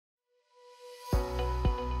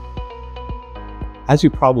As you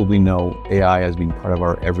probably know, AI has been part of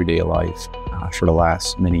our everyday life for the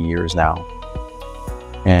last many years now.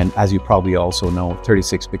 And as you probably also know,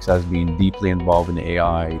 36Bits has been deeply involved in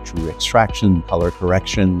AI through extraction, color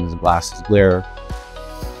corrections, glasses glare.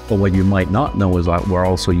 But what you might not know is that we're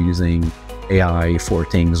also using AI for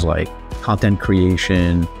things like content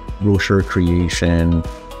creation, brochure creation,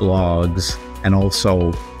 blogs, and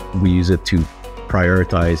also we use it to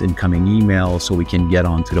prioritize incoming emails so we can get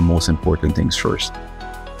on to the most important things first.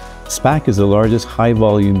 SPAC is the largest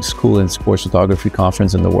high-volume school and sports photography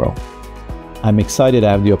conference in the world. I'm excited to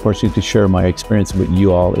have the opportunity to share my experience with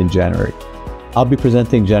you all in January. I'll be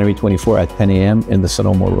presenting January 24 at 10 a.m. in the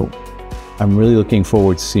Sonoma room. I'm really looking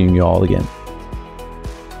forward to seeing you all again.